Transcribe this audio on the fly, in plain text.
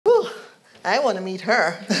I want to meet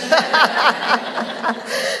her.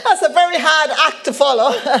 That's a very hard act to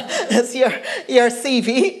follow. It's your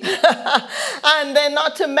CV. And then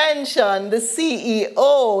not to mention the CEO,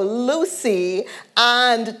 Lucy,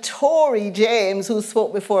 and Tori James, who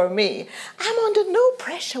spoke before me. I'm under no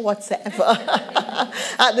pressure whatsoever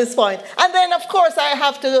at this point. And then, of course, I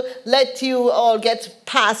have to let you all get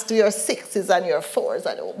past your 6s and your 4s.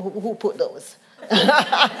 I don't know who put those.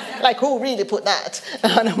 Like, who really put that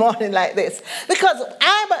on a morning like this? Because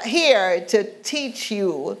I'm here to teach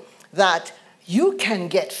you that you can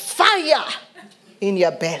get fire in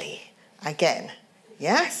your belly again.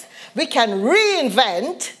 Yes? We can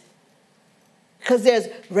reinvent because there's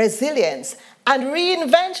resilience. And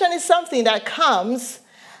reinvention is something that comes,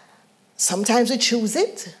 sometimes we choose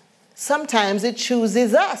it, sometimes it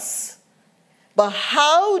chooses us. But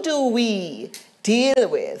how do we deal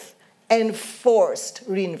with enforced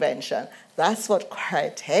reinvention? That's what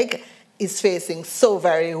Chwarae is facing so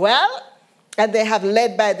very well. And they have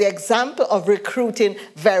led by the example of recruiting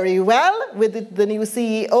very well with the new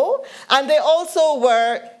CEO. And they also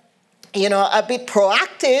were, a bit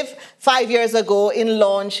proactive 5 years ago in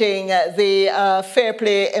launching the Fair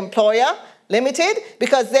Play Employer Limited,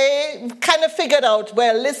 because they kind of figured out,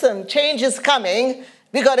 well, listen, change is coming.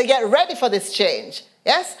 We got to get ready for this change.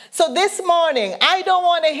 Yes? So this morning, I don't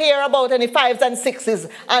want to hear about any 5s and 6s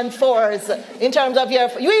and 4s in terms of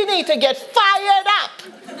you need to get fired up.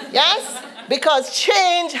 Yes? Because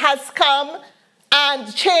change has come,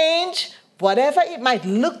 and change, whatever it might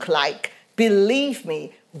look like, believe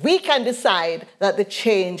me, we can decide that the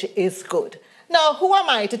change is good. Now, who am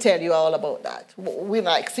I to tell you all about that? We're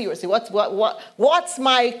like, seriously, what's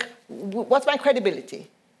my credibility?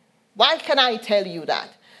 Why can I tell you that?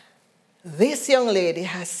 This young lady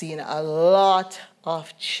has seen a lot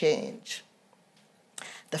of change.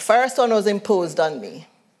 The first one was imposed on me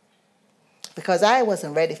because I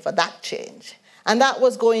wasn't ready for that change. And that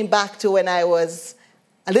was going back to when I was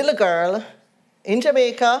a little girl in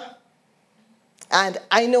Jamaica. And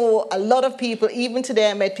I know a lot of people, even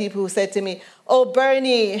today I met people who said to me, oh,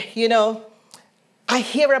 Bernie, I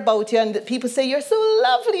hear about you and people say, you're so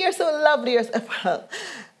lovely, you're so lovely. Well,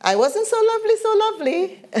 I wasn't so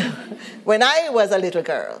lovely when I was a little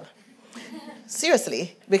girl.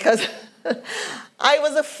 Seriously, because I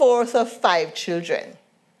was the 4th of 5 children.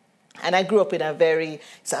 And I grew up in a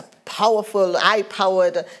powerful,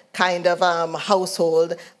 high-powered kind of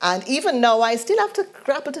household. And even now, I still have to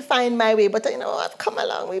grapple to find my way. But, we've come a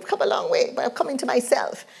long way. But I'm coming to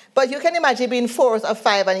myself. But you can imagine being 4th of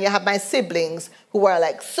 5, and you have my siblings who are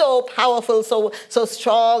like so powerful, so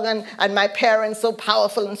strong, and my parents so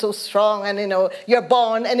powerful and so strong. And, you're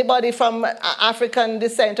born, anybody from African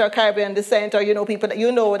descent or Caribbean descent, or, people that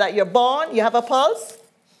that you're born, you have a pulse,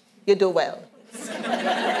 you do well.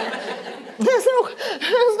 There's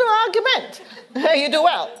no argument. You do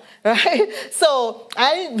well, right? So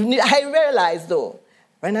I realized, though,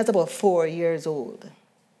 when I was about 4 years old,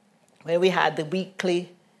 when we had the weekly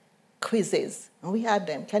quizzes, and we had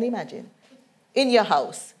them, can you imagine? In your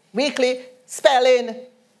house, weekly spelling,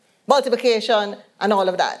 multiplication, and all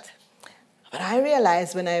of that. But I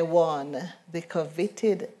realized when I won the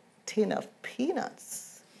coveted tin of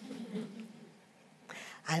peanuts,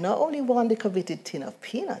 I not only won the coveted tin of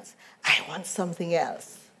peanuts, I want something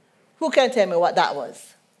else. Who can tell me what that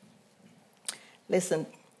was? Listen,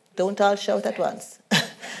 don't all shout at once.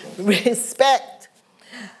 Respect.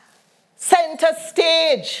 Center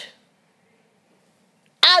stage.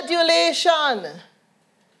 Adulation.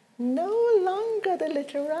 No longer the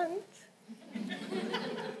little runt.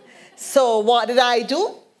 So what did I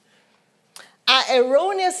do? I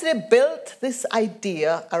erroneously built this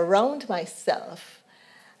idea around myself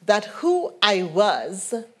that who I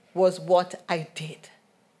was what I did.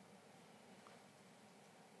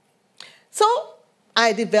 So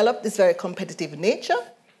I developed this very competitive nature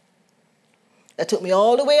that took me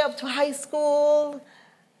all the way up to high school.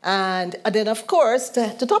 And then, of course,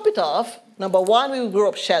 to top it off, number one, we grew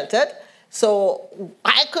up sheltered. So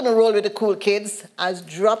I couldn't roll with the cool kids. I was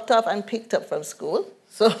dropped off and picked up from school.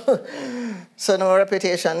 So no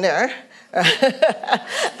reputation there.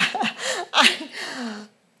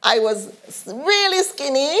 I was really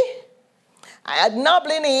skinny. I had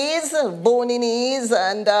knobbly knees, bony knees,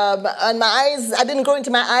 and my eyes, I didn't grow into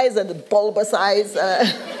my eyes, and the bulbous eyes.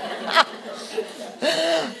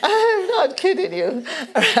 I'm not kidding you,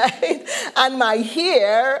 right? And my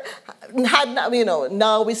hair had,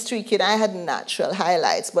 now with streaking, I had natural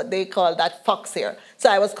highlights, but they called that fox hair. So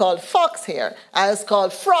I was called fox hair. I was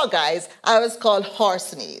called frog eyes. I was called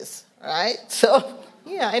horse knees, right? So,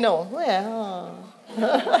 yeah, I know. Well,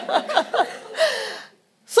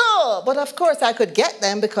 so So, but of course I could get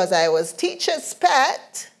them because I was teacher's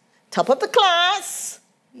pet, top of the class.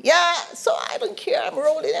 Yeah, so I don't care. I'm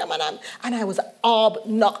rolling them, and I was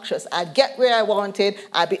obnoxious. I'd get where I wanted.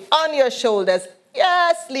 I'd be on your shoulders.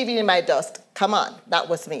 Yes, leaving in my dust. Come on, that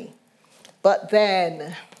was me. But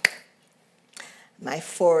then, my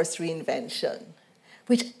forced reinvention,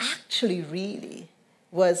 which actually really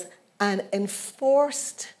was an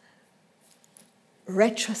enforced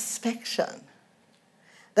retrospection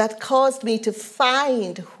that caused me to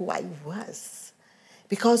find who I was.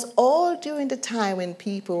 Because all during the time when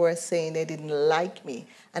people were saying they didn't like me,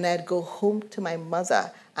 and I'd go home to my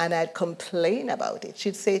mother and I'd complain about it,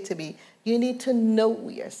 she'd say to me, you need to know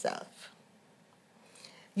yourself.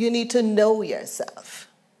 You need to know yourself.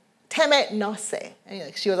 Temet nose.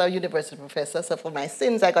 She was our university professor, so for my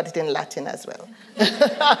sins, I got it in Latin as well.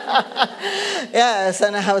 Yes,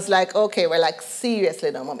 and I was like, okay, well, like,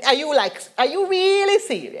 seriously now, Mommy. Are you really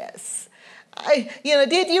serious?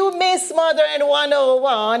 Did you miss Mothering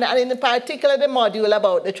 101, and in particular the module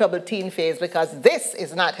about the troubled teen phase, because this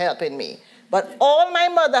is not helping me. But all my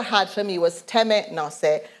mother had for me was Temet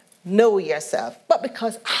nose, know yourself. But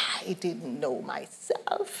because I didn't know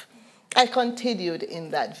myself, I continued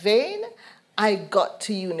in that vein. I got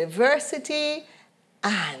to university,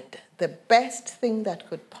 and the best thing that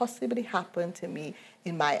could possibly happen to me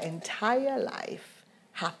in my entire life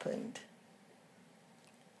happened.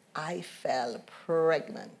 I fell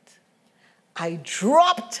pregnant. I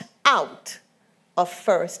dropped out of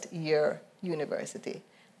first year university.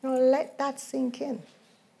 Now let that sink in.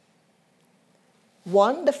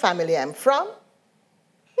 One, the family I'm from.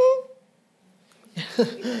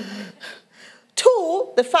 Two,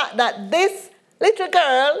 the fact that this little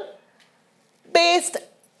girl based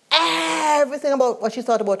everything about what she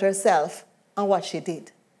thought about herself on what she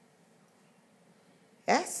did.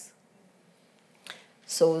 Yes?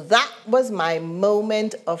 So that was my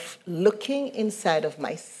moment of looking inside of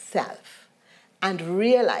myself and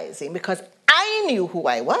realizing, because I knew who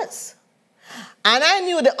I was, and I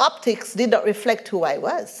knew the optics did not reflect who I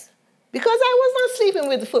was, because I was not sleeping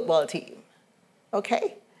with the football team,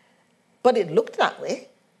 okay? But it looked that way,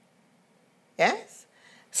 yes?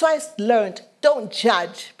 So I learned, don't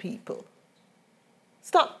judge people.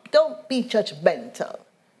 Stop, don't be judgmental.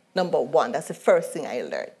 Number one, that's the first thing I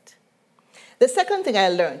learned. The second thing I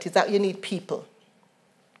learned is that you need people.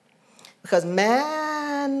 Because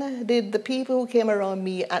man, did the people who came around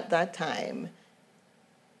me at that time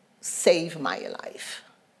save my life.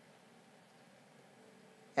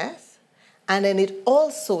 Yes? And then it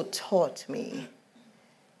also taught me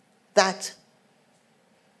that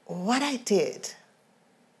what I did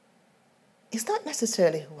is not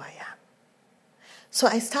necessarily who I am. So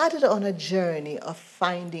I started on a journey of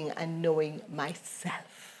finding and knowing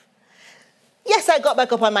myself. Yes, I got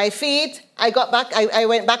back up on my feet. I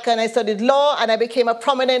went back and I studied law, and I became a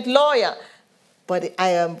prominent lawyer. But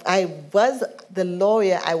I was the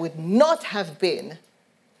lawyer I would not have been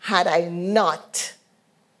had I not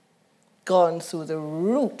gone through the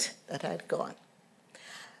route that I'd gone.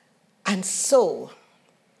 And so,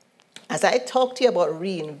 as I talk to you about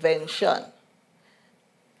reinvention,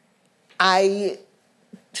 I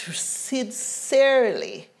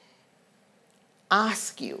sincerely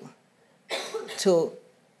ask you to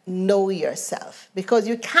know yourself, because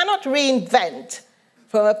you cannot reinvent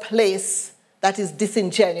from a place that is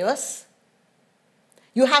disingenuous.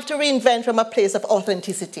 You have to reinvent from a place of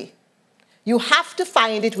authenticity. You have to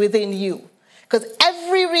find it within you, because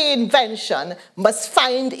every reinvention must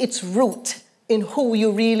find its root in who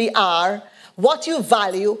you really are, what you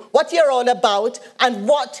value, what you're all about, and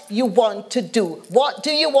what you want to do. What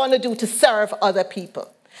do you want to do to serve other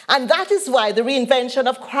people? And that is why the reinvention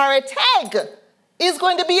of Chwarae is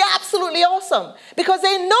going to be absolutely awesome, because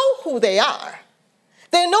they know who they are.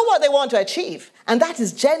 They know what they want to achieve, and that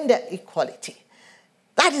is gender equality.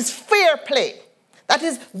 That is fair play. That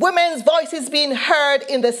is women's voices being heard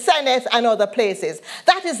in the Senate and other places.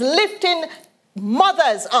 That is lifting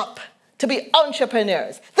mothers up to be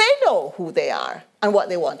entrepreneurs. They know who they are and what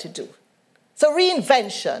they want to do. So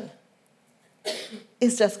reinvention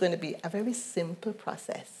is just going to be a very simple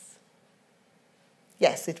process.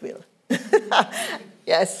 Yes, it will.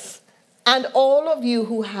 Yes. And all of you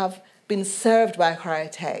who have been served by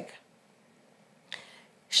Chwarae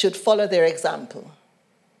should follow their example.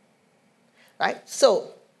 Right?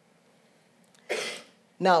 So,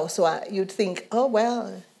 now, you'd think, oh,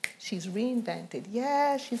 well, she's reinvented.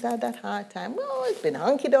 Yeah, she's had that hard time. Well, it's been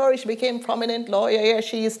hunky-dory. She became a prominent lawyer. Here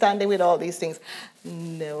she is standing with all these things.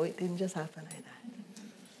 No, it didn't just happen like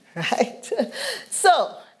that. Right?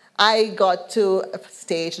 So, I got to a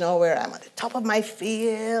stage now where I'm at the top of my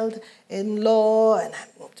field in law, and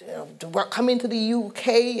I'm coming to the UK,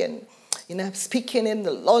 and I'm speaking in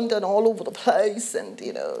London, all over the place, and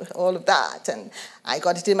all of that. And I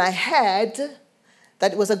got it in my head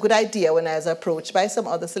that it was a good idea when I was approached by some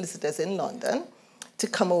other solicitors in London to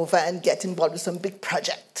come over and get involved with some big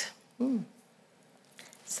project.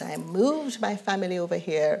 So I moved my family over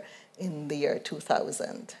here in the year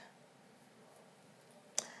 2000.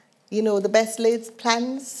 The best laid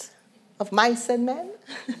plans of mice and men?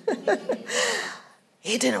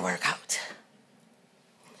 It didn't work out.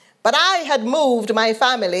 But I had moved my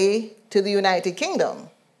family to the United Kingdom.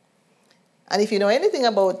 And if you know anything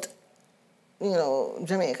about,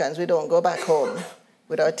 Jamaicans, we don't go back home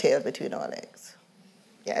with our tail between our legs.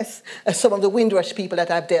 Yes? As some of the Windrush people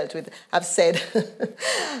that I've dealt with have said,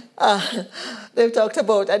 they've talked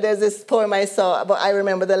about, and there's this poem I saw, but I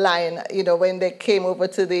remember the line, when they came over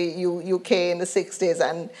to the UK in the 60s,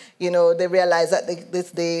 and, they realized that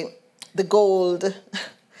the gold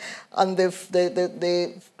on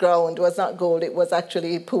the ground was not gold, it was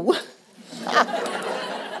actually poo.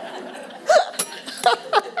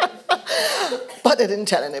 But they didn't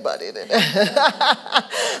tell anybody, did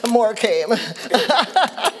they? More came.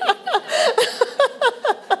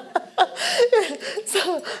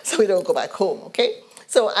 So we don't go back home, okay?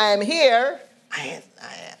 So I'm here,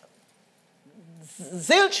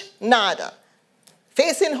 zilch, nada.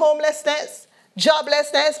 Facing homelessness,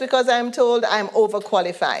 joblessness, because I'm told I'm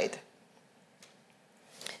overqualified.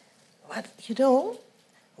 But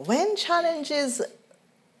when challenges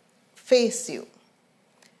face you,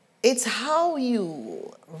 it's how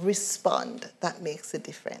you respond that makes a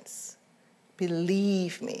difference.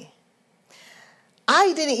 Believe me.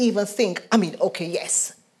 I didn't even think, okay,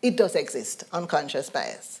 yes, it does exist, unconscious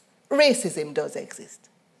bias. Racism does exist.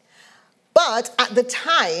 But at the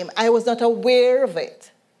time, I was not aware of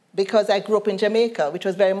it because I grew up in Jamaica, which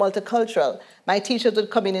was very multicultural. My teachers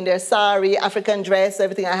would come in their sari, African dress,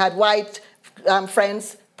 everything. I had white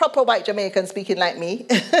friends, proper white Jamaicans speaking like me.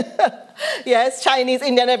 Yes, Chinese,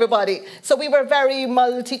 Indian, everybody. So we were very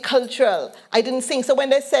multicultural. I didn't think, so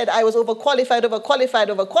when they said I was overqualified,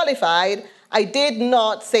 I did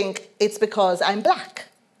not think it's because I'm black.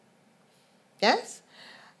 Yes?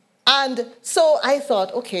 And so I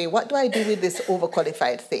thought, okay, what do I do with this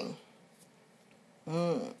overqualified thing?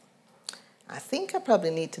 I think I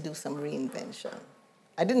probably need to do some reinvention.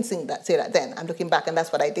 I didn't say that then. I'm looking back, and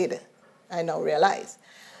that's what I did. I now realize.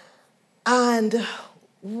 And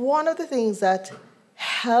one of the things that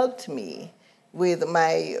helped me with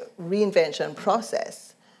my reinvention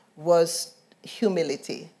process was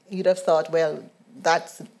humility. You'd have thought, well,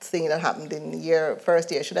 that thing that happened in your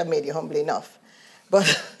first year should have made you humble enough.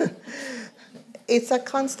 But it's a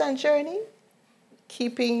constant journey,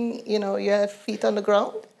 keeping, your feet on the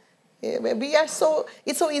ground. It's so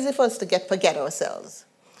easy for us to forget ourselves.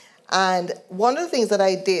 And one of the things that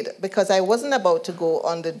I did, because I wasn't about to go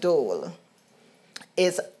on the dole,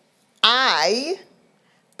 is I,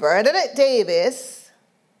 Bernadette Davies,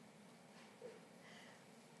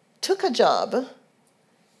 took a job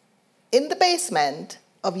in the basement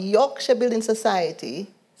of Yorkshire Building Society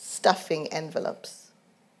stuffing envelopes.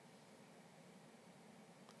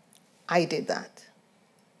 I did that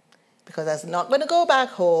because I was not going to go back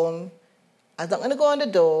home, I was not going to go on the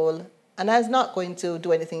dole, and I was not going to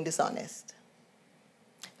do anything dishonest.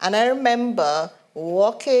 And I remember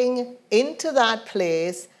walking into that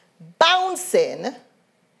place, bouncing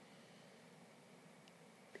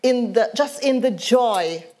just in the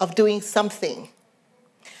joy of doing something.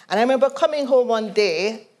 And I remember coming home one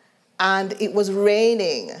day, and it was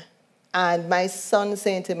raining, and my son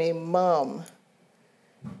saying to me, Mom,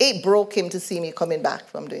 it broke him to see me coming back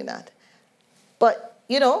from doing that. But,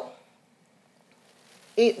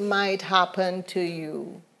 it might happen to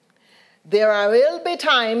you. There will be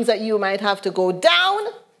times that you might have to go down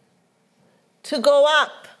to go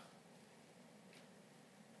up.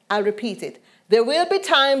 I'll repeat it. There will be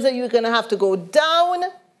times that you're going to have to go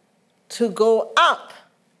down to go up.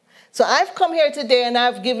 So I've come here today and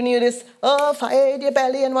I've given you this, fire your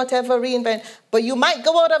belly and whatever, reinvent. But you might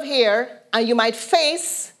go out of here and you might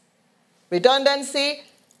face redundancy,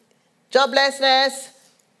 joblessness,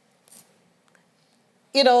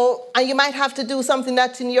 and you might have to do something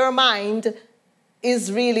that in your mind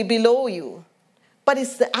is really below you. But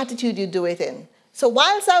it's the attitude you do it in. So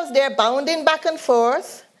whilst I was there bounding back and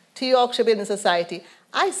forth to Yorkshire Building Society,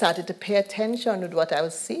 I started to pay attention with what I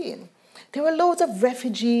was seeing. There were loads of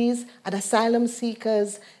refugees and asylum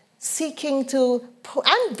seekers and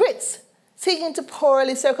Brits seeking to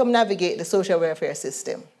poorly circumnavigate the social welfare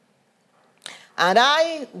system. And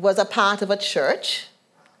I was a part of a church.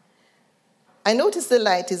 I noticed the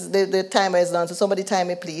light is, the timer is on, so somebody time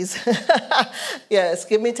me, please. Yes,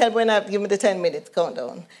 give me 10 give me the 10-minute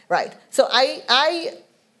countdown. Right. So I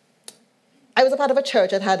was a part of a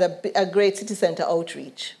church that had a great city center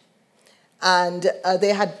outreach. And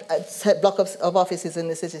they had a block of offices in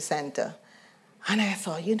the city center. And I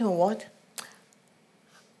thought, you know what?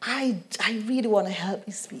 I really want to help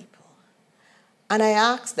these people. And I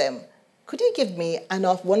asked them, could you give me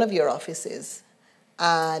one of your offices?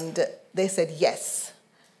 And they said yes.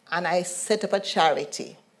 And I set up a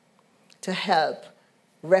charity to help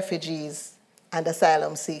refugees and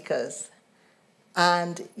asylum seekers.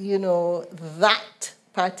 And, you know, that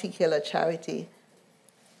particular charity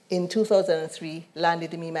in 2003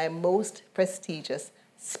 landed me my most prestigious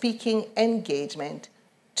speaking engagement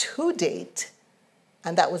to date,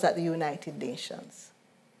 and that was at the United Nations.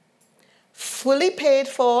 Fully paid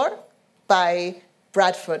for by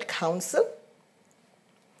Bradford Council.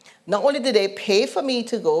 Not only did they pay for me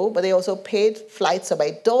to go, but they also paid flights for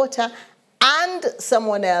my daughter and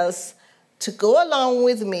someone else to go along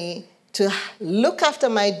with me to look after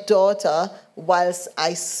my daughter whilst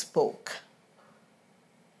I spoke.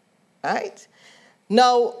 Right?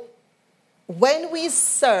 Now, when we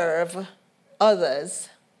serve others,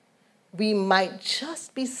 we might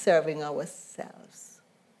just be serving ourselves.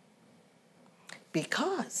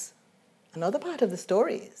 Because another part of the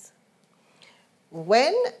story is,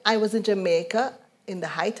 when I was in Jamaica, in the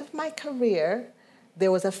height of my career,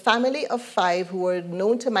 there was a family of 5 who were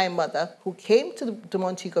known to my mother who came to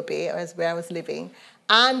Montego Bay, where I was living,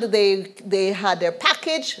 and they had their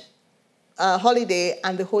package holiday,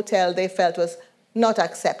 and the hotel they felt was not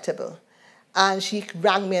acceptable. And she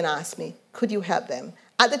rang me and asked me, could you help them?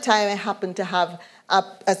 At the time, I happened to have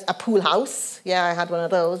a pool house. Yeah, I had one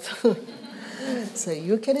of those. So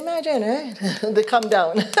you can imagine, right? They come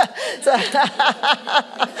down.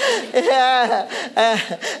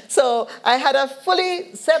 So I had a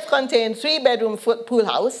fully self-contained 3-bedroom pool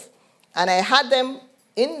house, and I had them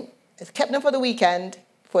kept them for the weekend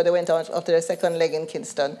before they went on after their second leg in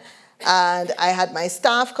Kingston. And I had my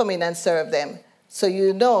staff come in and serve them. So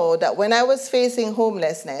you know that when I was facing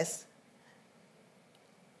homelessness,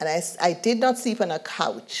 and I did not sleep on a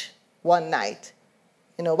couch one night,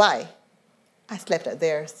 you know why? I slept at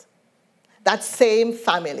theirs. That same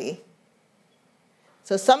family.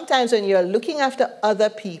 So sometimes when you're looking after other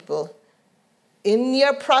people, in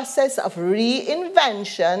your process of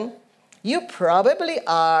reinvention, you probably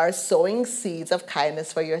are sowing seeds of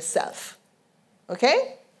kindness for yourself.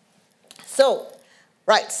 Okay? So,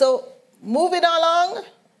 right, so moving along,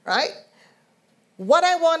 right? What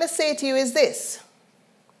I want to say to you is this.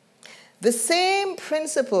 The same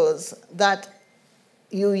principles that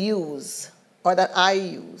you use, or that I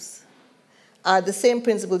use, are the same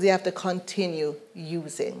principles you have to continue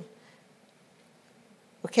using.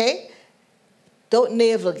 Okay? Don't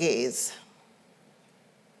navel gaze.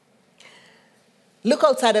 Look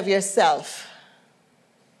outside of yourself.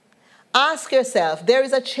 Ask yourself, there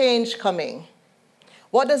is a change coming.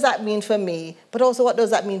 What does that mean for me? But also, what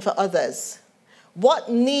does that mean for others?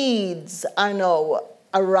 What needs are now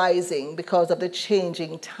arising because of the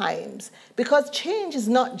changing times? Because change is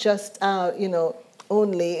not just, only,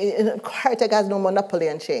 Chwarae has no monopoly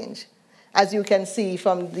on change. As you can see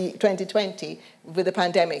from the 2020 with the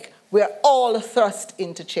pandemic, we're all thrust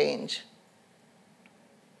into change.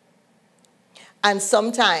 And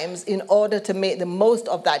sometimes, in order to make the most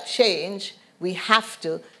of that change, we have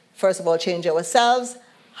to, first of all, change ourselves,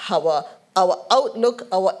 our outlook,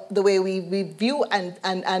 the way we view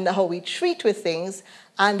and how we treat with things,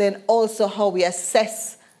 and then also how we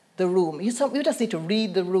assess the room. You just need to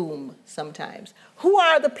read the room sometimes. Who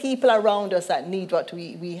are the people around us that need what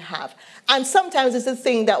we have? And sometimes it's a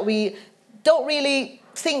thing that we don't really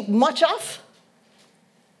think much of.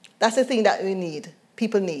 That's the thing that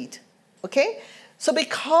people need. Okay? So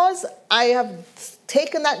because I have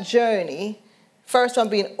taken that journey, first from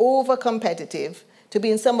being over-competitive to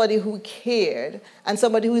being somebody who cared and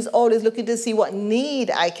somebody who is always looking to see what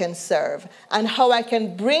need I can serve and how I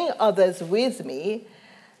can bring others with me,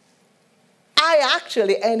 I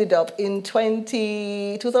actually ended up in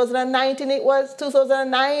 2009,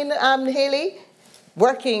 Haley,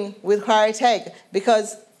 working with Chwarae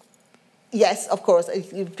because, yes, of course,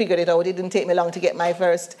 you figured it out. It didn't take me long to get my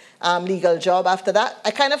first legal job after that.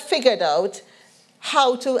 I kind of figured out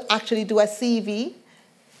how to actually do a CV,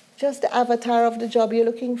 just the avatar of the job you're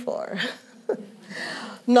looking for,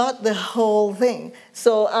 not the whole thing.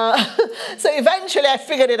 So, so eventually I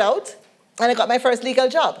figured it out, and I got my first legal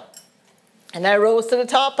job. And I rose to the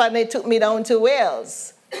top, and they took me down to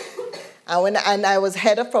Wales. And I was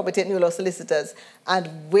head of property at New Law Solicitors. And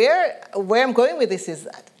where I'm going with this is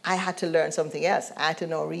that I had to learn something else. I had to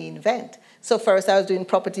know reinvent. So first I was doing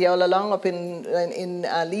property all along up in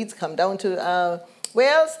Leeds, come down to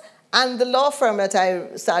Wales. And the law firm that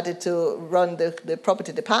I started to run the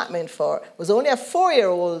property department for was only a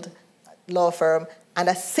 4-year-old law firm and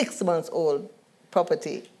a 6-month-old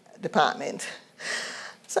property department.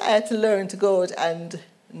 So I had to learn to go out and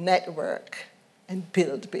network and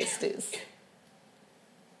build business.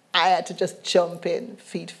 I had to just jump in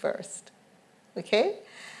feet first, okay?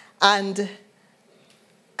 And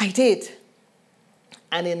I did.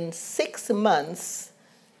 And in 6 months,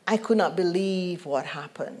 I could not believe what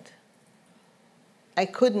happened. I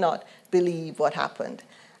could not believe what happened.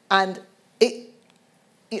 And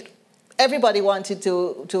everybody wanted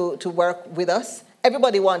to work with us.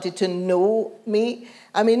 Everybody wanted to know me.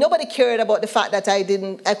 I mean, nobody cared about the fact that I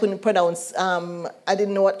couldn't pronounce, I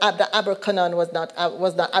didn't know what Abercanon was not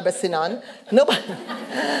Abercinon.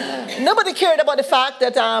 Nobody cared about the fact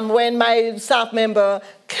that when my staff member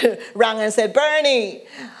rang and said, Bernie,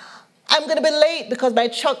 I'm going to be late because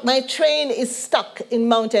my train is stuck in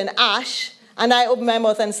Mountain Ash. And I opened my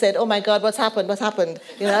mouth and said, oh my God, what's happened? What's happened?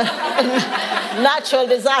 You know, natural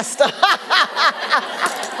disaster.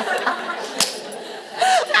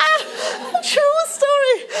 True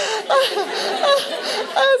story.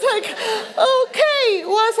 I was like, okay,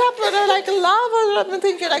 what's happened? I'm like, lava. I'm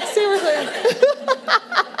thinking, like, seriously.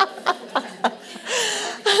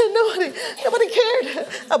 Nobody cared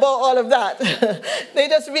about all of that. They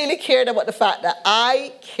just really cared about the fact that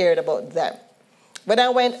I cared about them. When I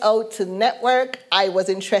went out to network, I was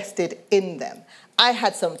interested in them. I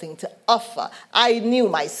had something to offer. I knew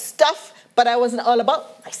my stuff, but I wasn't all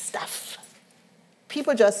about my stuff.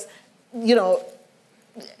 People just, you know,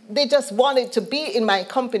 they just wanted to be in my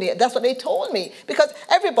company. That's what they told me. Because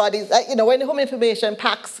everybody, you know, when the home information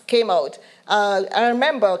packs came out, I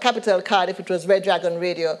remember Capital Cardiff, which was Red Dragon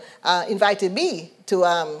Radio, invited me to,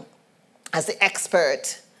 as the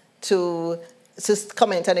expert to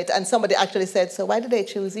comment on it. And somebody actually said, so why did they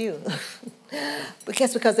choose you?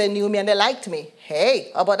 Because they knew me and they liked me. Hey,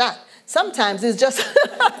 how about that? Sometimes it's just,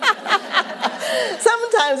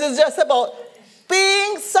 about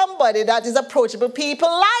being somebody that is approachable. People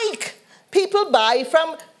like. People buy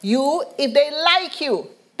from you if they like you.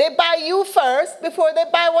 They buy you first before they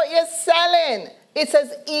buy what you're selling. It's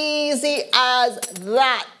as easy as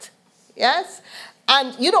that. Yes?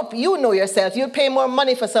 And you know yourself. You'll pay more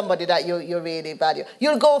money for somebody that you really value.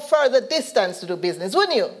 You'll go further distance to do business,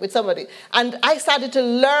 wouldn't you, with somebody? And I started to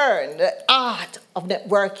learn the art of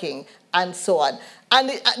networking and so on.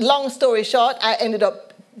 And long story short, I ended up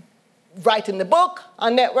writing the book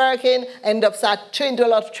on networking, ended up doing a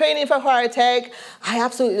lot of training for Chwarae. I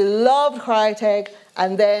absolutely loved Chwarae.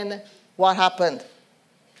 And then what happened?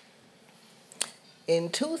 In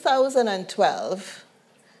 2012,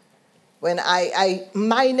 when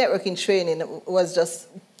my networking training was just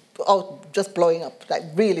blowing up, like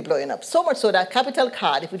really blowing up. So much so that Capital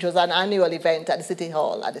Cardiff, which was an annual event at the City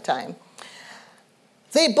Hall at the time,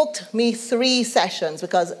 they booked me 3 sessions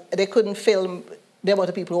because they couldn't film the amount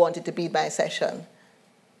of people who wanted to be my session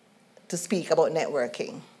to speak about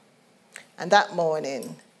networking. And that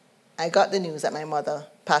morning, I got the news that my mother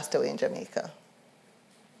passed away in Jamaica.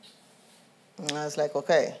 And I was like,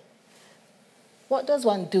 okay, what does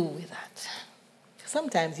one do with that?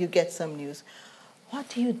 Sometimes you get some news. What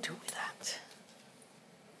do you do with that?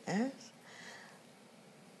 Yes?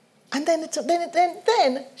 And then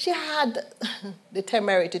she had the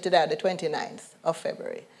temerity to die on the 29th of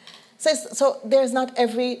February. So there's not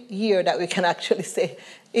every year that we can actually say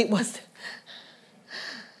it was,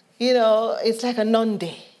 you know, it's like a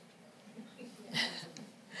non-day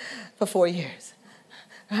for 4 years.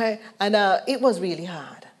 Right? And it was really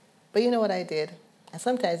hard. But you know what I did? And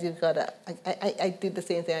sometimes you've got to, I did the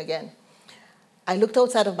same thing again. I looked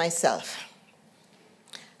outside of myself.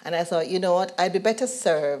 And I thought, you know what? I'd be better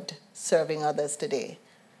served serving others today.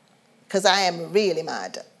 Because I am really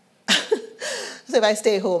mad. So if I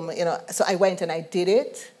stay home, you know, so I went and I did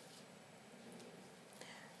it.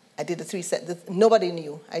 I did the 3 nobody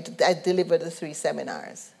knew. I delivered the 3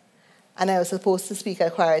 seminars. And I was supposed to speak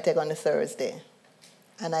at Chwarae on a Thursday.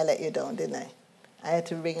 And I let you down, didn't I? I had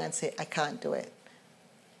to ring and say, I can't do it.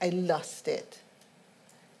 I lost it.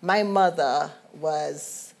 My mother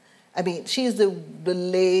was, I mean, she's the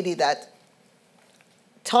lady that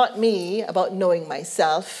taught me about knowing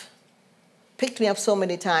myself, picked me up so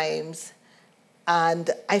many times, and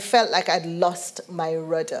I felt like I'd lost my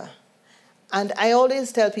rudder. And I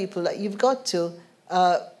always tell people that you've got to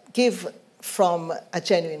give from a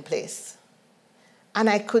genuine place. And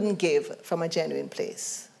I couldn't give from a genuine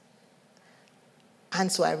place.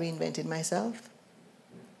 And so I reinvented myself.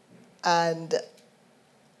 And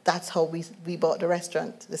that's how we bought the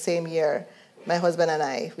restaurant. The same year, my husband and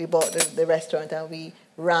I, we bought the restaurant, and we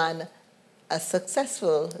ran a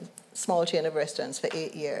successful small chain of restaurants for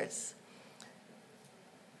 8 years.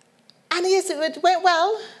 And yes, it went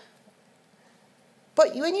well.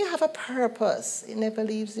 But when you have a purpose, it never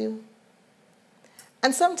leaves you.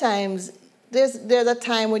 And sometimes there's a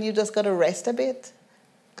time when you just got to rest a bit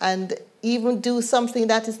and even do something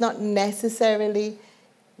that is not necessarily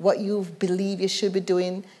what you believe you should be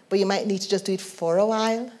doing, but you might need to just do it for a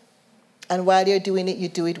while. And while you're doing it, you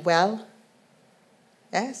do it well.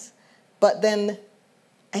 Yes? But then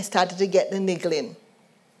I started to get the niggling.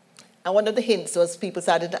 And one of the hints was people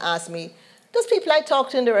started to ask me, those people I talk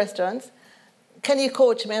to in the restaurants, can you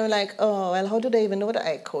coach me? I'm like, oh, well, how do they even know that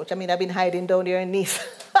I coach? I mean, I've been hiding down here in Nice.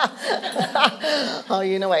 Oh,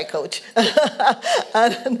 you know I coach.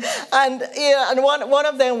 and one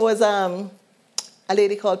of them was a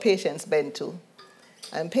lady called Patience Bentu.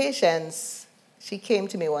 And Patience, she came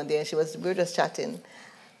to me one day, and we were just chatting.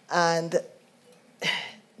 And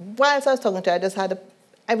whilst I was talking to her,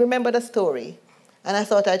 I remembered a story, and I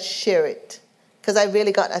thought I'd share it, because I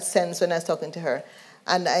really got that sense when I was talking to her.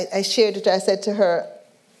 And I shared it. I said to her,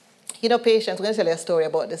 you know, Patience, I'm going to tell you a story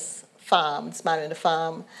about this man in the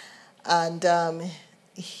farm. And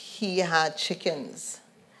he had chickens.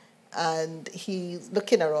 And he's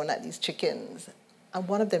looking around at these chickens. And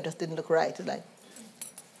one of them just didn't look right. It's like,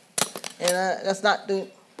 you know, that's not doing,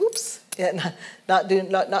 oops, yeah,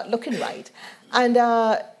 not looking right. And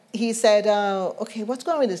he said, okay, what's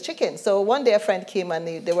going on with this chicken? So one day a friend came,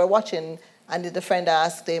 and they were watching. And the friend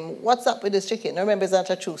asked him, what's up with this chicken? Now remember, it's not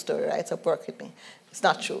a true story, right? So work with me. It's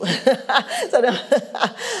not true. But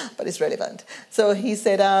it's relevant. So he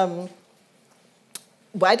said,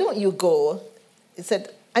 why don't you go? He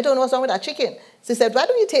said, I don't know what's wrong with that chicken. So he said, why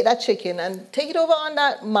don't you take that chicken and take it over on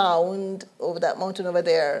that mound, over that mountain over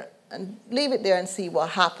there, and leave it there and see what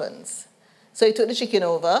happens. So he took the chicken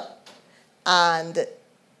over, and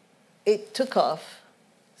it took off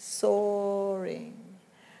soaring,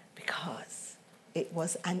 because it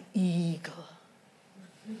was an eagle.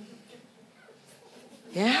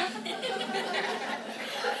 Yeah?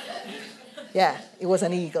 Yeah, it was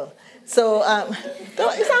an eagle. So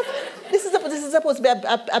this is supposed to be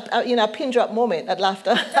a pin drop moment, that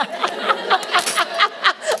laughter.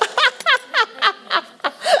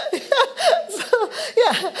 So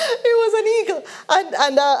yeah, it was an eagle.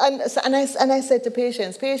 And I said to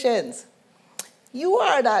Patience, you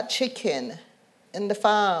are that chicken in the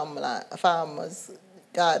farmer's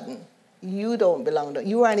garden. You don't belong there.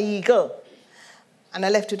 You are an eagle. And I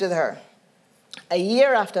left it with her. A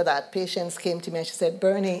year after that, Patience came to me and she said,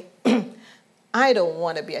 Bernie, I don't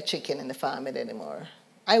want to be a chicken in the farm anymore.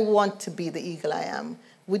 I want to be the eagle I am.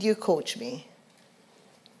 Would you coach me?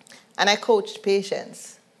 And I coached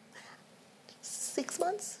Patience. 6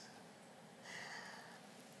 months.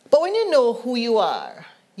 But when you know who you are,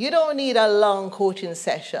 you don't need a long coaching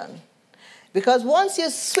session. Because once you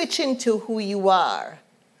switch into who you are,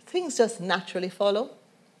 things just naturally follow.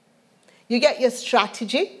 You get your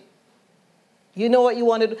strategy. You know what you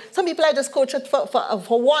want to do. Some people I just coach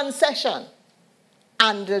for one session,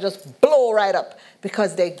 and they just blow right up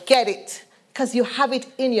because they get it. Because you have it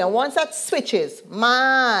in you. And once that switches,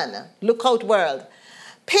 man, look out world.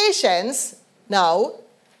 Patience, now,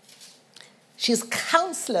 she's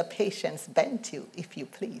Counselor Patience Bentu, if you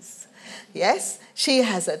please. Yes, she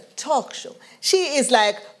has a talk show. She is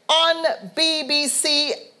like on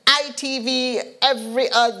BBC, ITV, every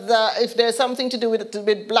other, if there's something to do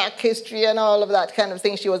with Black history and all of that kind of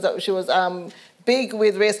thing. She was big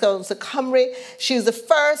with race council Cymru. She was the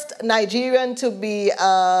first Nigerian to be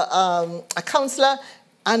a councillor,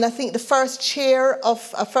 and I think the first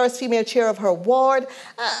female chair of her ward.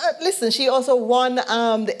 Listen, she also won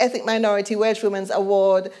the Ethnic Minority Welsh Women's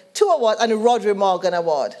Award, 2 awards, and the Rodri Morgan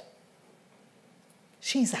Award.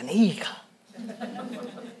 She's an eagle.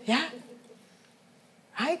 Yeah?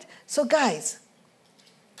 Right? So guys,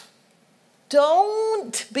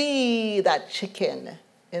 don't be that chicken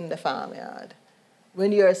in the farmyard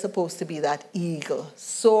when you're supposed to be that eagle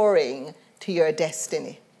soaring to your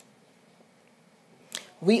destiny.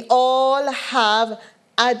 We all have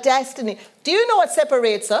a destiny. Do you know what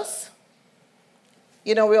separates us?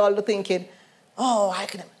 You know, we're all thinking, oh,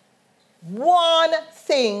 one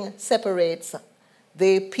thing separates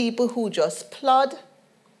the people who just plod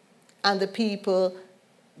and the people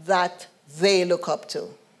that they look up to.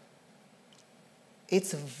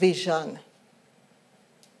 It's vision.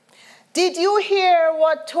 Did you hear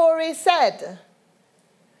what Tori said?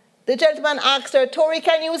 The gentleman asked her, Tori,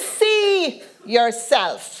 can you see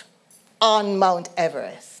yourself on Mount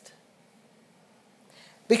Everest?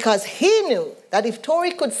 Because he knew that if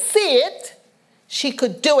Tori could see it, she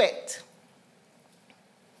could do it.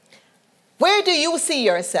 Where do you see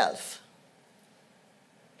yourself?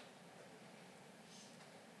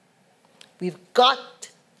 We've got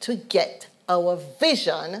to get our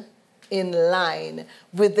vision in line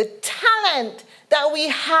with the talent that we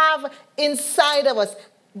have inside of us.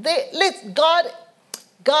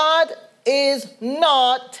 God is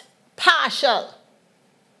not partial.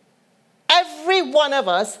 Every one of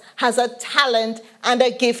us has a talent and a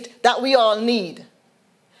gift that we all need.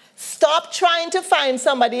 Stop trying to find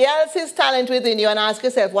somebody else's talent within you and ask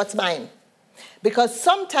yourself, what's mine? Because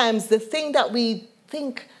sometimes the thing that we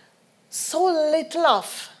think so little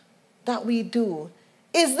of that we do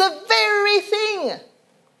is the very thing.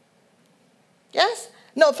 Yes?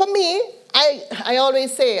 No, for me, I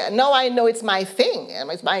always say, now I know it's my thing.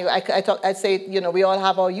 It's I say, you know, we all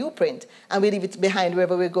have our U-print, and we leave it behind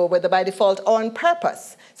wherever we go, whether by default or on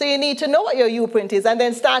purpose. So you need to know what your U-print is and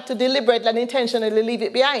then start to deliberately and intentionally leave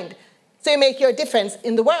it behind. So you make your difference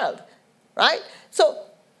in the world, right? So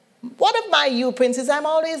one of my U-prints is I'm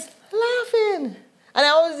always laughing. And I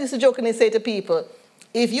always used to jokingly say to people,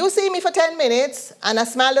 if you see me for 10 minutes and a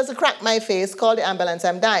smile doesn't crack my face, call the ambulance,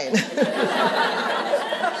 I'm dying.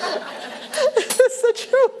 That's the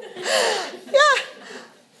truth.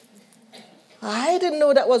 Yeah. I didn't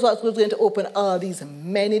know that was what was going to open all these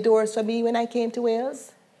many doors for me when I came to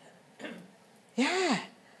Wales. Yeah.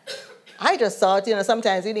 I just thought, you know,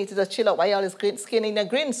 sometimes you need to just chill out. Why you always skinning and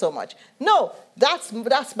grin so much? No, that's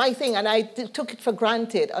my thing, and I took it for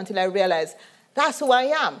granted until I realized that's who I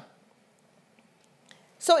am.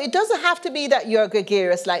 So it doesn't have to be that you're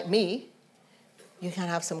gregarious like me. You can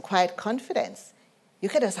have some quiet confidence. You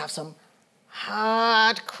can just have some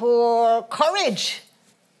hardcore courage.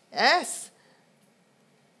 Yes.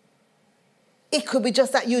 It could be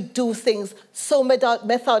just that you do things so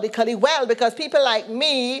methodically well, because people like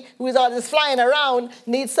me, who is always flying around,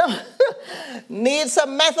 need some, need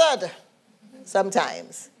some method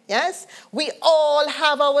sometimes. Yes? We all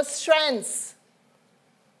have our strengths.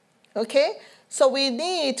 Okay? So we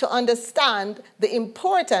need to understand the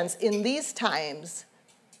importance in these times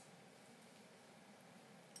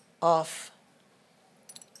of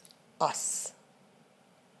us,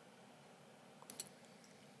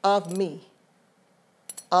 of me,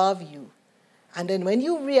 of you. And then when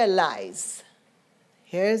you realize,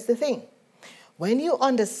 here's the thing, when you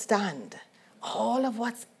understand all of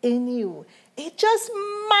what's in you, it just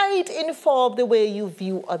might inform the way you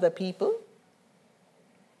view other people.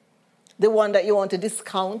 The one that you want to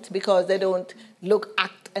discount because they don't look,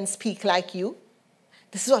 act, and speak like you.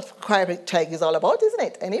 This is what Chwarae is all about, isn't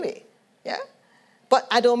it? Anyway, yeah? But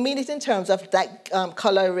I don't mean it in terms of like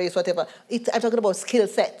color, race, whatever. I'm talking about skill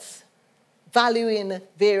sets. Valuing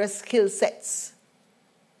various skill sets.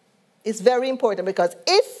 It's very important, because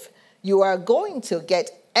if you are going to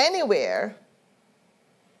get anywhere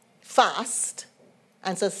fast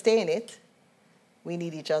and sustain it, we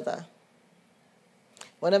need each other.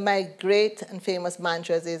 One of my great and famous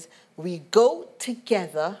mantras is, we go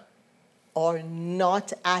together or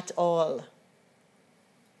not at all.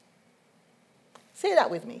 Say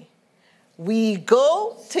that with me. We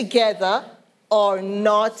go together or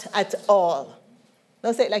not at all.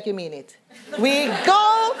 Don't say it like you mean it. We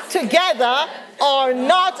go together or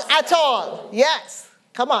not at all. Yes,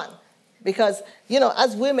 come on. Because, you know,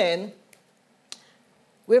 as women,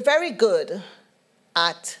 we're very good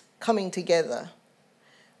at coming together.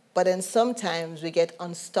 But then sometimes we get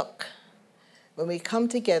unstuck when we come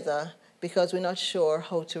together because we're not sure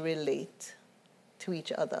how to relate to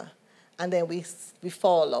each other. And then we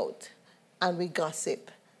fall out, and we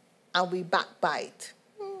gossip, and we backbite.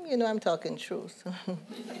 You know, I'm talking truth.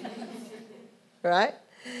 Right?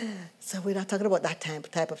 So we're not talking about that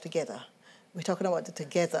type of together. We're talking about the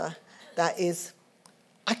together that is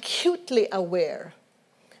acutely aware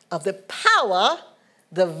of the power,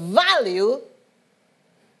 the value,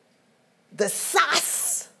 the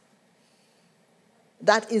sass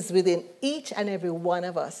that is within each and every one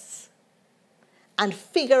of us, and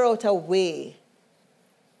figure out a way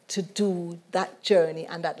to do that journey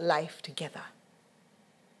and that life together.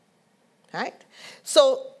 Right?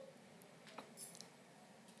 So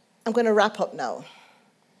I'm going to wrap up now.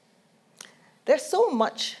 There's so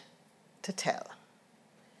much to tell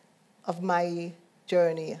of my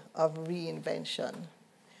journey of reinvention.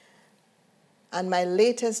 And my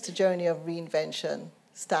latest journey of reinvention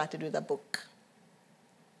started with a book.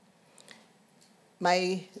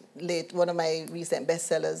 One of my recent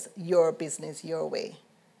bestsellers, Your Business, Your Way.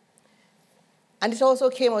 And it also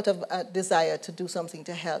came out of a desire to do something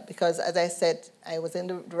to help, because as I said, I was in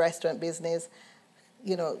the restaurant business.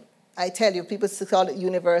 You know, I tell you, people call it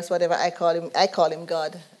universe, whatever. I call him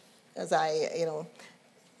God, as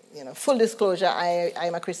full disclosure,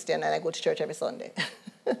 I'm a Christian and I go to church every Sunday.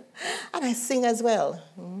 And I sing as well.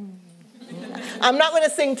 I'm not going to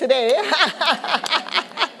sing today.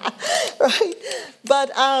 Right?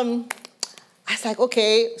 But I was like,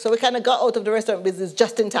 okay, so we kind of got out of the restaurant business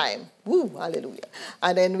just in time. Woo, hallelujah.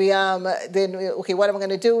 And then okay, what am I going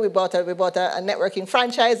to do? We bought a networking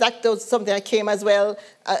franchise. That was something that came as well,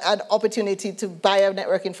 an opportunity to buy a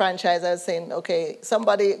networking franchise. I was saying, okay,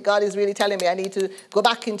 God is really telling me I need to go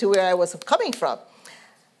back into where I was coming from.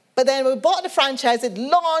 But then we bought the franchise. It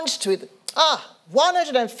launched with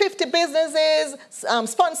 150 businesses,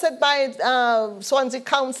 sponsored by Swansea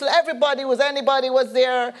Council. Anybody was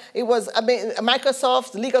there. It was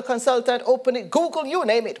Microsoft, legal consultant, open it, Google, you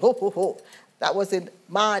name it. Ho, ho, ho. That was in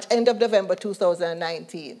March, end of November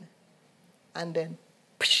 2019. And then,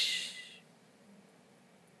 psh,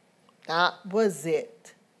 that was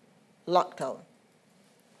it. Lockdown.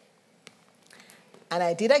 And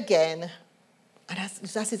I did again. And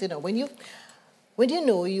that's it, you know, when you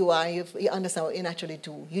know you understand what you naturally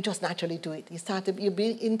do, you just naturally do it. You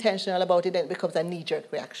be intentional about it, then it becomes a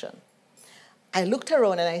knee-jerk reaction. I looked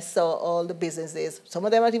around and I saw all the businesses. Some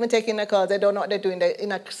of them aren't even taking their calls. They don't know what they're doing. They're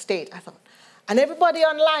in a state. I thought, and everybody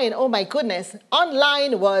online, oh my goodness,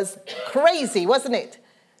 online was crazy, wasn't it?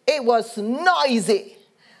 It was noisy.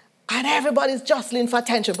 And everybody's jostling for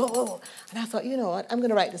attention. And I thought, you know what, I'm going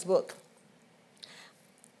to write this book.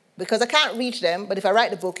 Because I can't reach them, but if I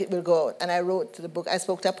write the book, it will go out. And I wrote the book. I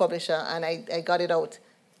spoke to a publisher, and I got it out.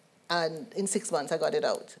 And in 6 months, I got it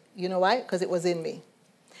out. You know why? Because it was in me.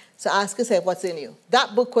 So ask yourself, what's in you?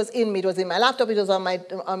 That book was in me. It was in my laptop. It was on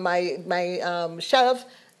my shelf.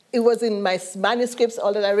 It was in my manuscripts,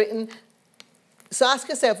 all that I've written. So ask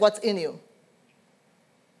yourself, what's in you?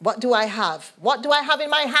 What do I have? What do I have in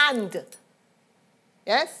my hand?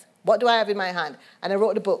 Yes? What do I have in my hand? And I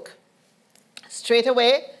wrote the book. Straight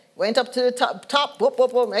away, went up to the top, whoop,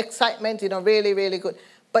 whoop, whoop, excitement, you know, really, really good.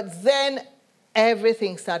 But then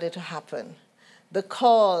everything started to happen. The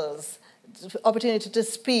calls, the opportunity to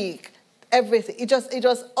speak, everything. It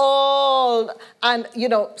just all, and, you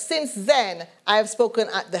know, since then, I have spoken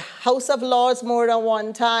at the House of Lords more than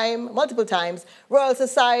one time, multiple times, Royal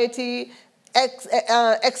Society,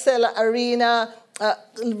 Excel Arena,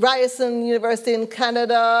 Ryerson University in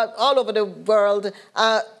Canada, all over the world.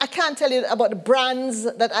 I can't tell you about the brands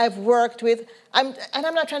that I've worked with. And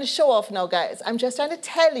I'm not trying to show off now, guys. I'm just trying to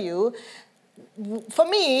tell you, for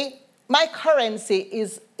me, my currency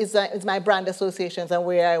is my brand associations and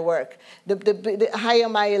where I work. The higher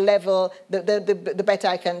my level, the better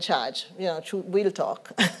I can charge. You know, we'll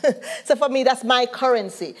talk. So for me, that's my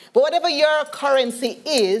currency. But whatever your currency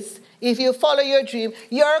is, if you follow your dream,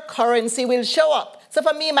 your currency will show up. So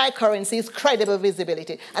for me, my currency is credible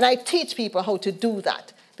visibility. And I teach people how to do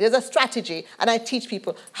that. There's a strategy, and I teach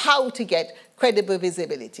people how to get credible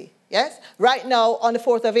visibility. Yes? Right now, on the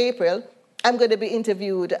 4th of April, I'm going to be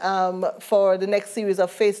interviewed for the next series of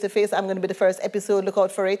Face to Face. I'm going to be the first episode. Look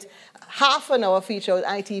out for it. Half an hour feature on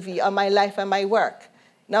ITV on my life and my work.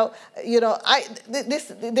 Now, you know,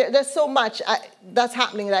 there's so much that's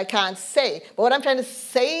happening that I can't say. But what I'm trying to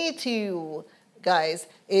say to you guys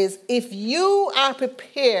is, if you are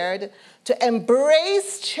prepared to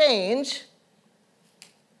embrace change,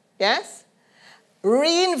 yes,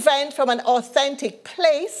 reinvent from an authentic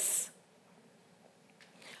place,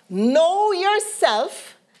 know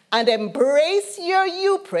yourself, and embrace your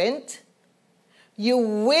you-print, you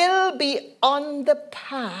will be on the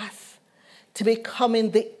path to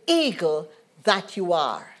becoming the eagle that you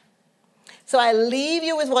are. So I leave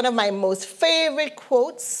you with one of my most favorite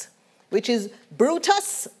quotes, which is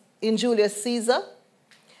Brutus in Julius Caesar.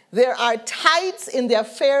 There are tides in the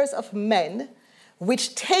affairs of men,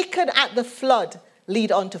 which taken at the flood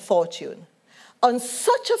lead on to fortune. On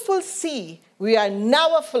such a full sea, we are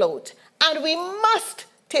now afloat, and we must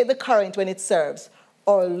take the current when it serves,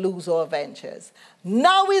 or lose our ventures.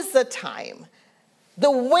 Now is the time.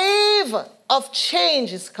 The wave of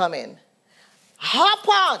change is coming. Hop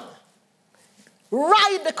on.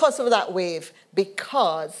 Ride the cusp of that wave,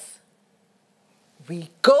 because we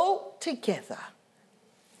go together.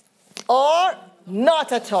 Or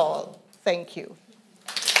not at all. Thank you.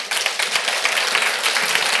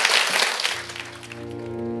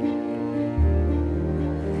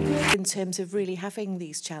 In terms of really having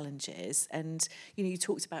these challenges, and you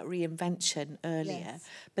talked about reinvention earlier, yes,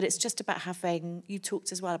 but it's just about having, you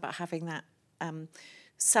talked as well about having that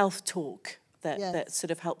self-talk that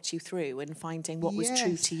sort of helped you through and finding what was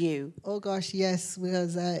true to you? Oh gosh, yes,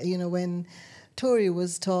 because you know, when Tori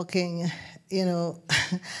was talking, you know,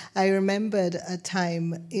 I remembered a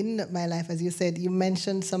time in my life, as you said, you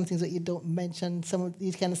mentioned some things that you don't mention,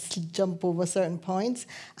 you kind of jump over certain points.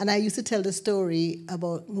 And I used to tell the story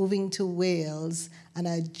about moving to Wales, and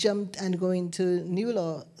I jumped and going to new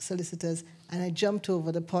law solicitors, and I jumped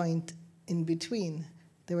over the point in between.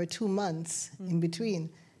 There were 2 months in between.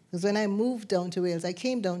 Because when I moved down to Wales, I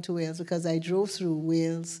came down to Wales because I drove through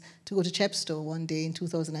Wales to go to Chepstow one day in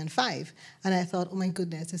 2005. And I thought, oh my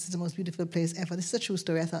goodness, this is the most beautiful place ever. This is a true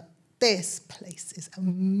story. I thought, this place is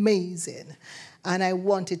amazing. And I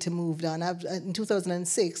wanted to move down. In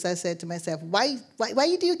 2006, I said to myself, why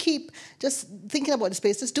do you keep just thinking about this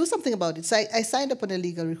place? Just do something about it. So I signed up on a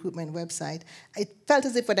legal recruitment website. I felt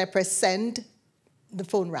as if when I pressed send, the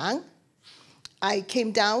phone rang. I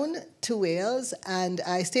came down to Wales and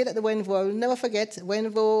I stayed at the Wenvo. I'll never forget,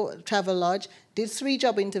 Wenvo Travel Lodge, did 3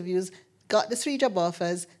 job interviews, got the 3 job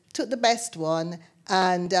offers, took the best one,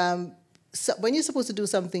 and so when you're supposed to do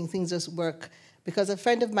something, things just work. Because a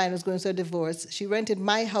friend of mine was going through a divorce, she rented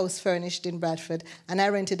my house furnished in Bradford, and I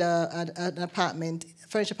rented an apartment,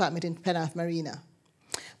 furnished apartment in Penarth Marina.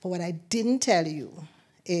 But what I didn't tell you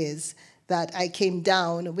is that I came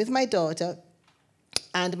down with my daughter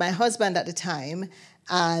and my husband at the time,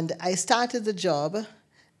 and I started the job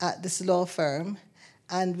at this law firm,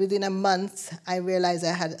 and within a month, I realized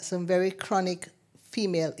I had some very chronic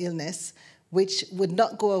female illness, which would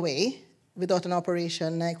not go away without an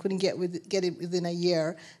operation. I couldn't get it within a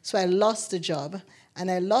year, so I lost the job,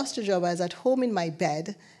 and I lost the job. I was at home in my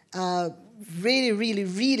bed, really, really,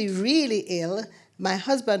 really, really ill. My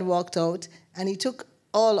husband walked out, and he took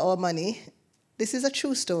all our money. This is a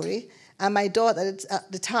true story. And my daughter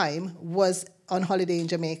at the time was on holiday in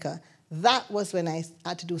Jamaica. That was when I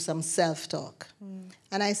had to do some self-talk.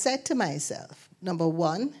 And I said to myself, number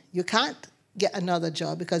one, you can't get another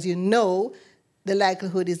job because you know the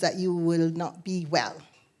likelihood is that you will not be well.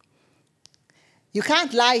 You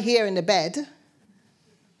can't lie here in the bed.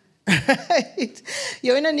 Right?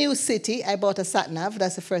 You're in a new city. I bought a sat-nav.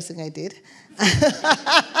 That's the first thing I did.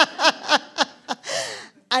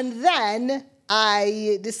 And then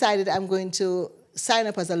I decided I'm going to sign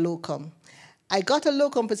up as a locum. I got a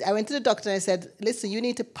locum position. I went to the doctor and I said, listen, you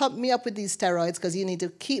need to pump me up with these steroids because you need to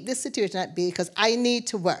keep this situation at bay because I need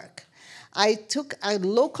to work. I took a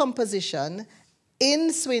locum position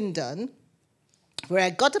in Swindon where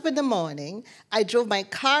I got up in the morning. I drove my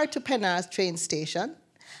car to Penarth train station.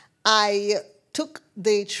 I took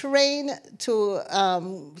the train to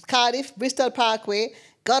Cardiff, Bristol Parkway,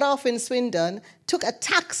 got off in Swindon, took a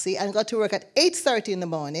taxi and got to work at 8:30 in the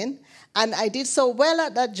morning. And I did so well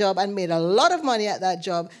at that job and made a lot of money at that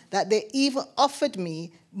job that they even offered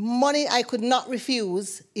me money I could not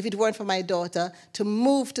refuse if it weren't for my daughter to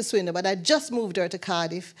move to Swindon. But I just moved her to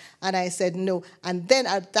Cardiff and I said no. And then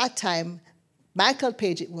at that time, Michael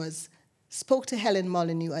Page spoke to Helen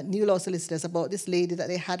Molyneux at New Law Solicitors about this lady that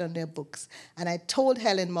they had on their books. And I told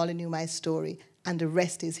Helen Molyneux my story. And the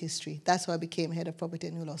rest is history. That's how I became head of property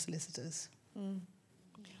at New Law Solicitors.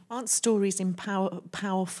 Aren't stories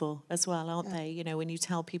powerful as well, aren't they? You know, when you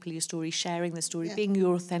tell people your story, sharing the story, being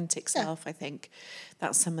your authentic self, I think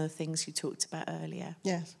that's some of the things you talked about earlier.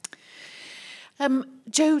 Yes.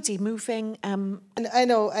 Jodie, moving... And I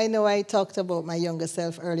know I talked about my younger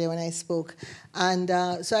self earlier when I spoke. And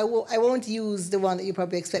so I won't use the one that you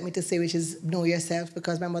probably expect me to say, which is know yourself,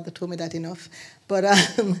 because my mother told me that enough. But...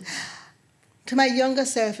 to my younger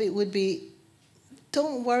self, it would be,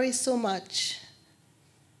 don't worry so much.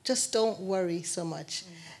 Just don't worry so much.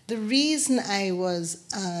 The reason I was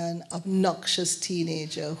an obnoxious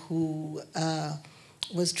teenager who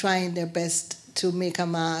was trying their best to make a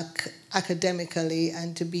mark academically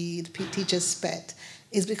and to be the teacher's pet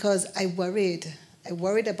is because I worried. I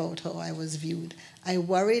worried about how I was viewed. I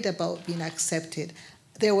worried about being accepted.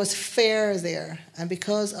 There was fear there. And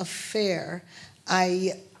because of fear,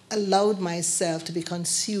 I allowed myself to be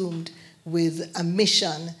consumed with a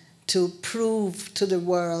mission to prove to the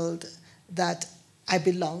world that I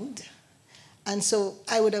belonged. And so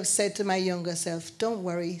I would have said to my younger self, don't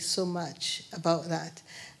worry so much about that.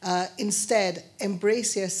 Instead,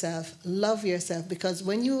 embrace yourself, love yourself, because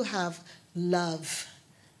when you have love,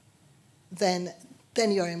 then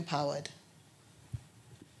you're empowered.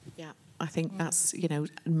 Yeah, I think that's,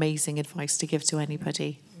 amazing advice to give to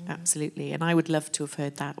anybody. Absolutely. And I would love to have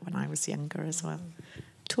heard that when I was younger as well.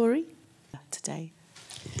 Tori, today.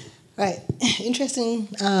 Right. Interesting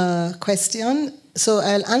question. So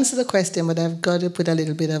I'll answer the question, but I've got to put a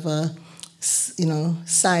little bit of a,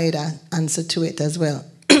 side answer to it as well.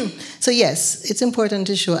 So yes, it's important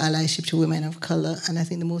to show allyship to women of color, and I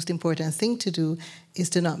think the most important thing to do is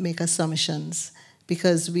to not make assumptions,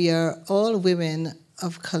 because we are all women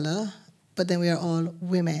of color, but then we are all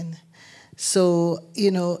women. So,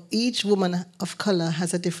 each woman of color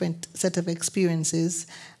has a different set of experiences,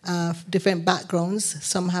 different backgrounds.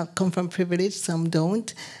 Some have come from privilege, some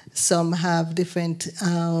don't. Some have different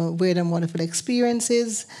weird and wonderful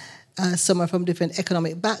experiences. Some are from different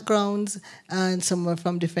economic backgrounds, and some are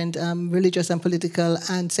from different religious and political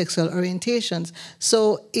and sexual orientations.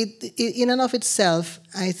 So in and of itself,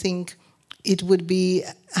 I think it would be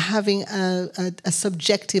having a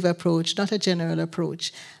subjective approach, not a general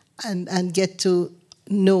approach, and get to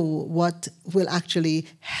know what will actually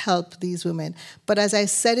help these women. But as I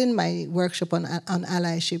said in my workshop on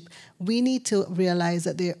allyship, we need to realize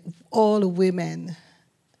that all women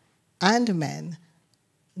and men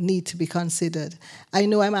need to be considered. I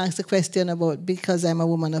know I'm asked a question about because I'm a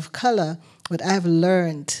woman of color, but I've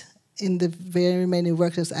learned in the very many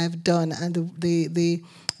workshops I've done and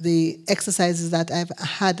the exercises that I've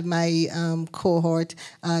had my cohort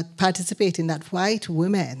participate in, that white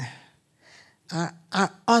women are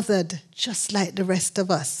othered just like the rest of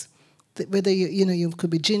us. Whether you could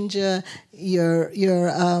be ginger, you're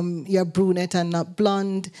brunette and not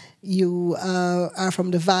blonde, you are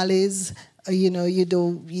from the valleys,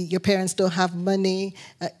 your parents don't have money,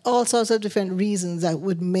 all sorts of different reasons that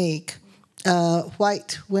would make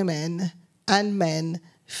white women and men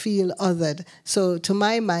feel othered. So to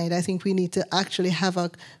my mind, I think we need to actually have a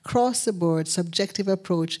cross-the-board subjective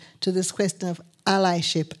approach to this question of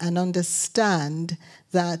allyship and understand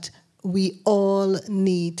that we all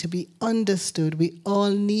need to be understood. We all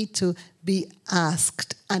need to be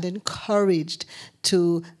asked and encouraged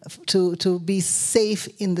to be safe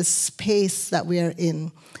in the space that we are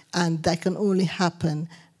in. And that can only happen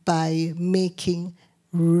by making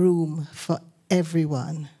room for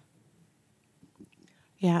everyone.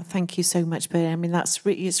 Yeah, thank you so much, Bernie. I mean,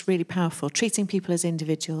 it's really powerful. Treating people as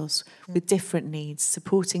individuals with different needs,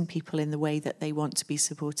 supporting people in the way that they want to be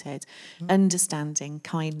supported, understanding,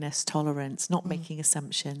 kindness, tolerance, not making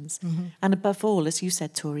assumptions. And above all, as you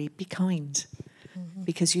said, Tori, be kind,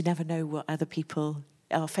 because you never know what other people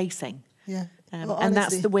are facing. Yeah. And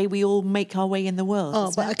that's the way we all make our way in the world.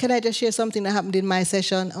 Oh, but can I just share something that happened in my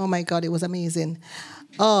session? Oh, my God, it was amazing.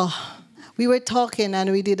 We were talking and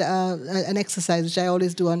we did an exercise, which I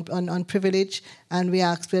always do on privilege, and we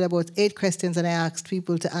asked about 8 questions, and I asked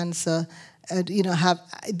people to answer,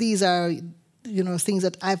 these are, things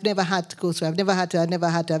that I've never had to go through. I've never had to.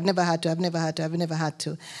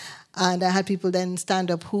 And I had people then stand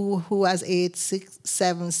up, who has 8, 6,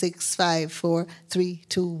 7, 6, 5, 4, 3,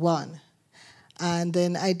 2, 1. And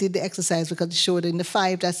then I did the exercise because it showed in the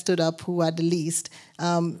 5 that stood up who had the least,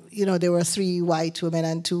 there were 3 white women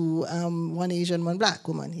and 2, 1 Asian, 1 black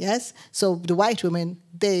woman, yes? So the white women,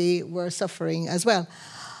 they were suffering as well.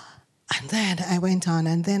 And then I went on,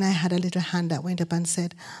 and then I had a little hand that went up and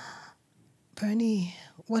said, Bernie,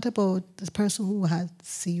 what about the person who had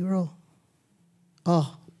 0?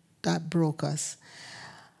 Oh, that broke us.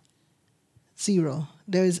 0.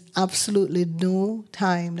 There is absolutely no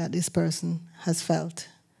time that this person has felt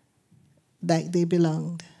like they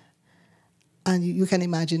belonged. And you can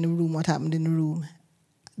imagine the room, what happened in the room.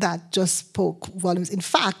 That just spoke volumes. In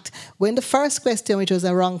fact, when the first question, which was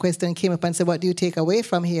a wrong question, came up and said, what do you take away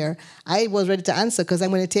from here? I was ready to answer, because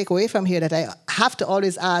I'm going to take away from here that I have to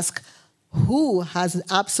always ask, who has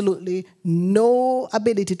absolutely no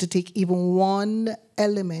ability to take even one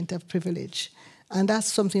element of privilege? And that's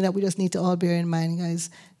something that we just need to all bear in mind,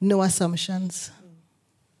 guys. No assumptions.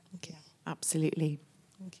 Okay. Absolutely.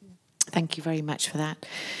 Thank you very much for that.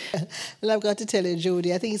 Well, I've got to tell you,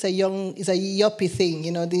 Jody, I think it's a yuppie thing,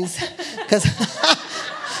 these,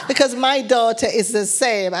 because my daughter is the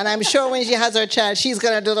same, and I'm sure when she has her child, she's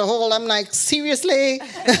going to do the whole, I'm like, seriously?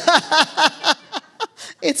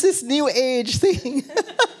 It's this new age thing.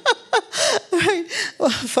 Right? Well,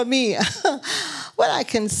 for me, well, I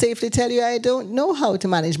can safely tell you I don't know how to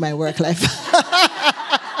manage my work life.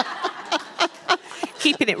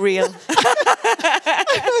 Keeping it real.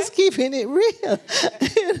 I was keeping it real.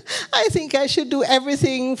 I think I should do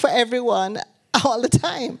everything for everyone all the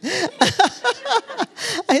time.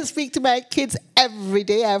 I speak to my kids every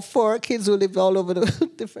day. I have 4 kids who live all over the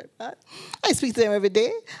different parts. I speak to them every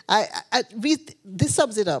day. This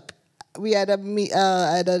sums it up. We had an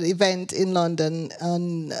event in London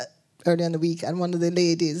earlier in the week, and one of the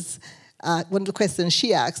ladies, one of the questions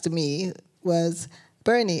she asked me was,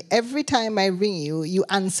 Bernie, every time I ring you, you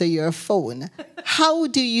answer your phone. How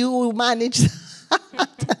do you manage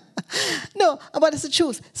that? No, but it's the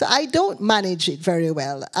truth. So I don't manage it very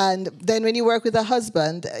well. And then when you work with a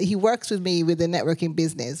husband, he works with me with the networking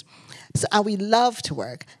business. So, and we love to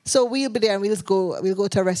work. So we'll be there and we'll go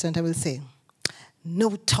to a restaurant and we'll say,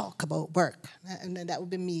 no talk about work. And then that would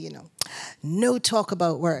be me, you know. No talk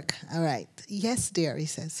about work. All right. Yes, dear, he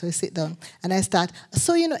says. So we sit down and I start.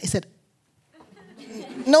 So, you know, he said,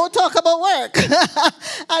 no talk about work.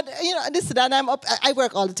 And, you know, this and I'm up. I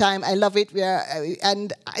work all the time. I love it.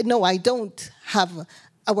 And no, I don't have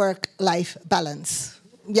a work-life balance.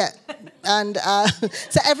 Yeah. And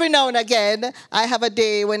so every now and again, I have a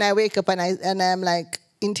day when I wake up and I'm like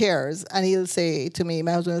in tears. And he'll say to me,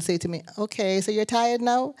 my husband will say to me, okay, so you're tired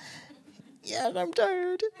now? Yeah, I'm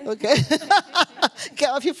tired. Okay. Get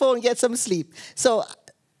off your phone, get some sleep. So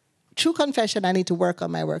true confession, I need to work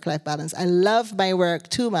on my work-life balance. I love my work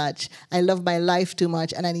too much. I love my life too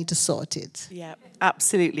much, and I need to sort it. Yeah,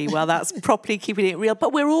 absolutely. Well, that's properly keeping it real.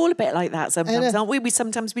 But we're all a bit like that sometimes, aren't we?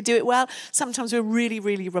 Sometimes we do it well. Sometimes we're really,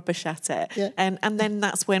 really rubbish at it. Yeah. And then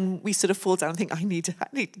that's when we sort of fall down and think, I need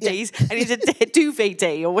days. I need a duvet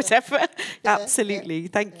day or whatever. Absolutely. Yeah.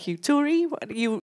 Thank you. Tori, what are you